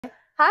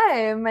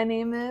Hi, my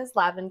name is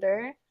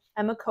Lavender.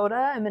 I'm a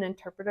coda, I'm an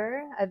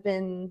interpreter. I've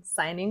been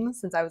signing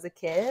since I was a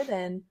kid,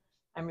 and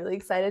I'm really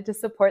excited to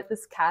support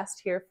this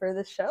cast here for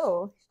the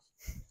show.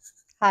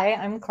 Hi,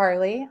 I'm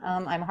Carly.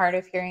 I'm a hard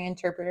of hearing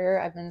interpreter.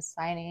 I've been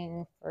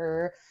signing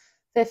for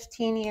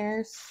 15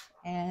 years,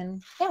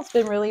 and yeah, it's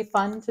been really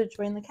fun to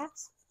join the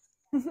cast.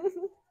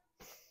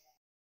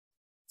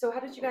 So how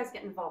did you guys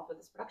get involved with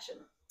this production?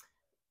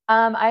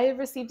 I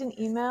received an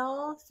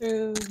email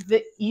through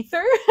the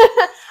ether.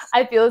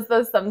 I feel as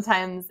though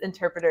sometimes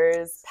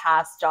interpreters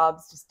pass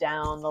jobs just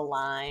down the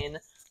line,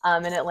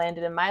 and it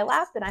landed in my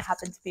lap, and I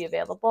happened to be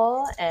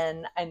available,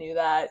 and I knew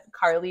that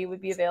Carly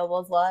would be available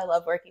as well. I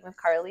love working with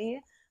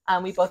Carly.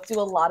 We both do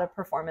a lot of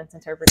performance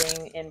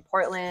interpreting in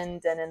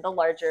Portland and in the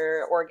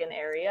larger Oregon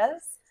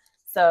areas.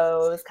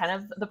 So it was kind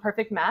of the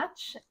perfect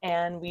match,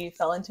 and we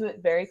fell into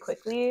it very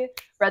quickly,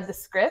 read the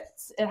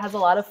script. It has a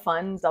lot of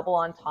fun double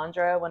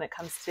entendre when it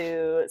comes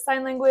to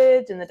sign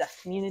language and the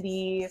deaf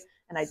community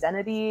and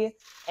identity.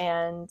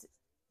 And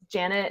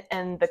Janet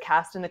and the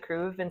cast and the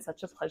crew have been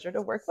such a pleasure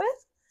to work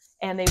with.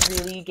 And they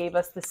really gave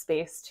us the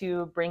space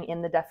to bring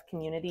in the deaf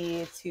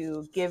community,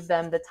 to give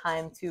them the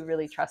time to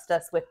really trust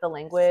us with the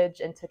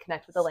language and to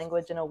connect with the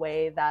language in a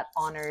way that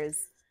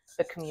honors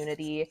the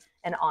community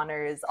and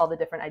honors all the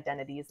different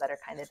identities that are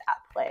kind of at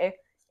play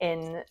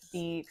in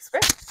the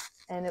script.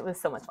 And it was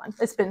so much fun.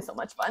 It's been so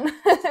much fun.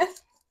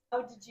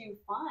 How did you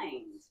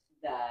find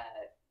the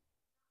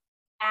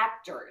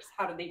actors?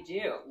 How did they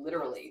do,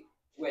 literally,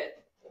 with?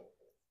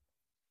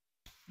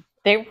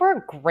 They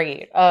were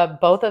great.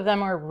 Both of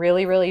them were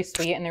really, really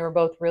sweet, and they were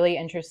both really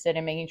interested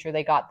in making sure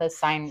they got the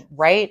sign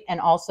right, and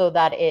also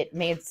that it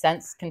made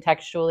sense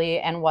contextually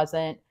and was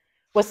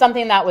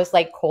something that was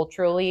like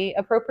culturally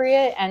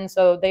appropriate. And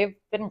so they've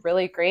been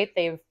really great.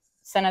 They've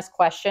sent us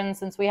questions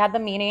since we had the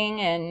meeting,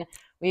 and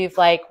we've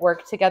like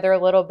worked together a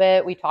little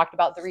bit. We talked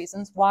about the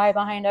reasons why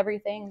behind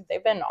everything.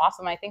 They've been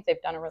awesome. I think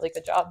they've done a really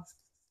good job.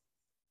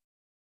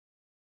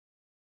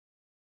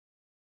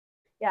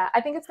 Yeah,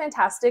 I think it's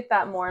fantastic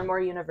that more and more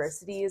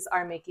universities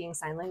are making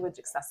sign language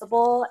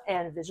accessible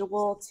and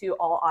visual to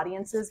all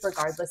audiences,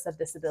 regardless of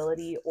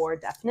disability or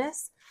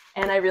deafness.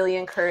 And I really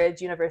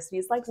encourage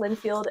universities like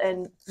Linfield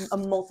and a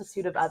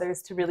multitude of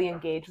others to really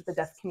engage with the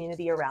deaf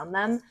community around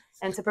them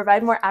and to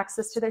provide more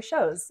access to their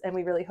shows. And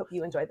we really hope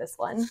you enjoy this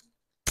one.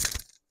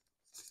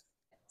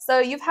 So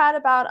you've had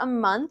about a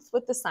month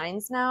with the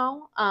signs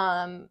now.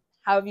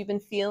 How have you been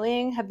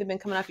feeling? Have they been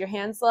coming off your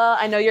hands well?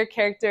 I know your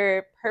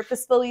character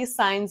purposefully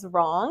signs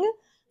wrong.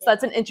 So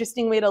that's an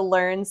interesting way to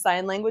learn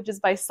sign language, is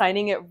by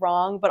signing it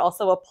wrong, but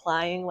also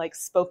applying like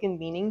spoken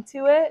meaning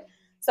to it.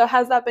 So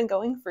how's that been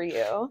going for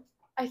you?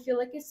 I feel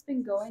like it's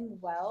been going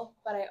well,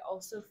 but I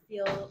also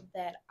feel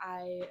that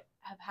I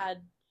have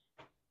had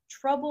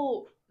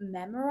trouble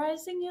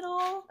memorizing it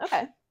all.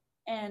 Okay.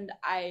 And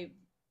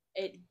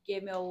it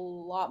gave me a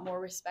lot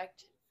more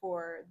respect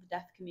for the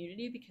deaf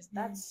community, because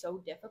that's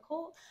so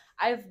difficult.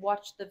 I've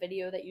watched the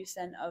video that you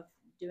sent of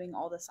doing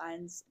all the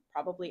signs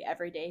probably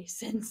every day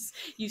since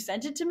you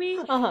sent it to me.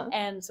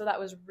 And so that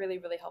was really,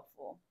 really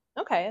helpful.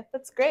 Okay,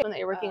 that's great. One that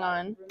you're working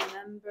on.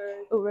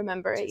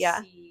 Remember it,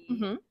 yeah.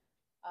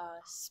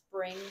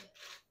 Spring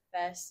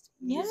Fest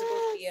Musical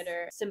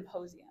Theater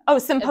Symposium. Oh,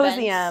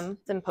 Symposium.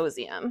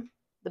 Symposium.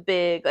 The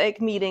big like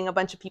meeting a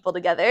bunch of people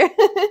together.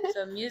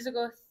 So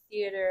musical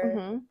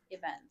theater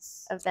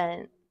events.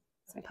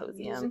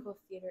 Symposium. Musical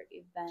theater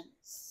event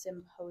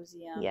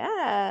symposium.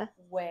 Yeah.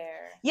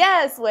 Where?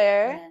 Yes,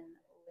 where? In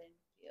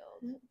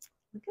Linfield.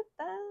 Look at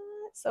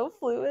that. So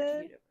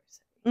fluid.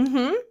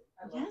 University.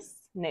 Yes.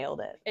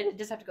 Nailed it. It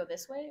does have to go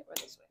this way or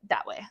this way?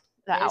 That way.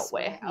 The out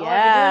way. Oh,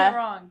 Yeah. I'm doing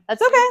it wrong.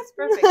 That's okay. It's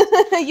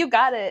perfect. You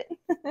got it.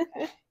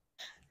 Okay.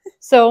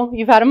 So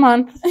you've had a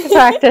month to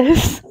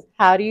practice.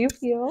 How do you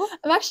feel?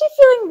 I'm actually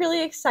feeling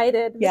really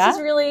excited. Yeah? This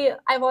is really,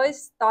 I've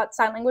always thought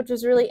sign language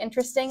was really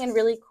interesting and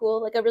really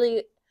cool, like a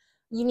really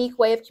unique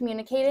way of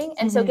communicating.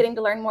 And so getting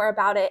to learn more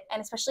about it,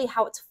 and especially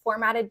how it's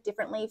formatted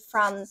differently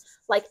from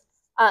like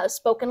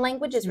spoken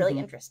language, is really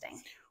interesting.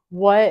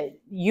 What,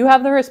 you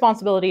have the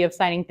responsibility of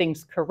signing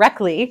things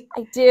correctly.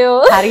 I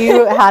do.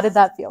 How did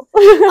that feel?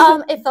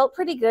 It felt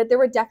pretty good. There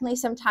were definitely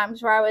some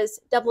times where I was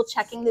double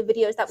checking the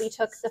videos that we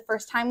took the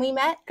first time we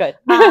met. Good.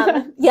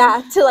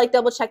 Yeah, to like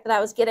double check that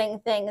I was getting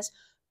things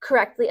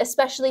correctly,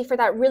 especially for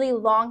that really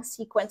long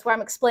sequence where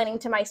I'm explaining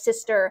to my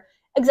sister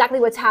exactly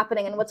what's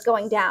happening and what's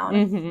going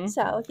down.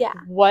 So yeah.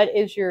 What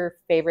is your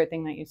favorite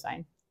thing that you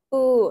sign?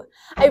 Ooh,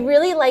 I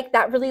really like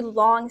that really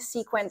long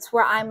sequence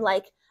where I'm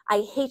like,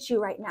 I hate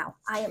you right now.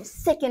 I am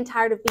sick and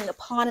tired of being a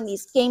pawn in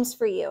these games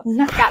for you.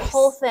 Nice. That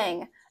whole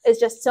thing is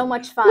just so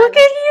much fun. Look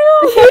at you.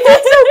 You did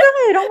so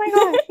good. Oh my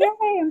gosh.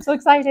 Yay. I'm so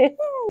excited.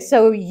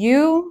 So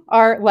you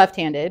are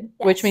left-handed,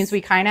 which means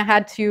we kind of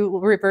had to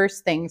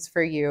reverse things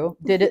for you.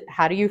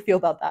 How do you feel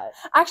about that?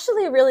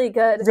 Actually, really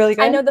good. Really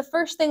good? I know the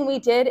first thing we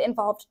did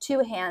involved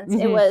two hands.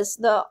 It was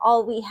the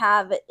all we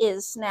have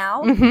is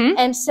now.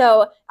 And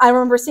so I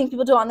remember seeing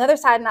people do it on the other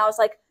side, and I was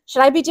like,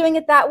 should I be doing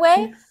it that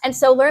way? And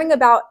so learning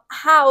about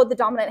how the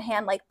dominant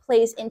hand like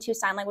plays into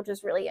sign language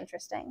was really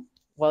interesting.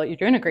 Well, you're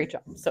doing a great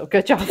job. So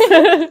good job.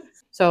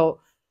 So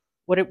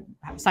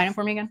sign up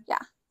for me again?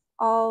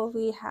 All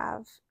we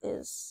have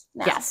is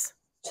now. Yes.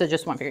 So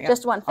just one finger.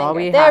 Just one finger. All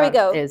we there we have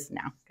go. is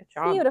now. Good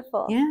job.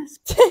 Beautiful. Yes.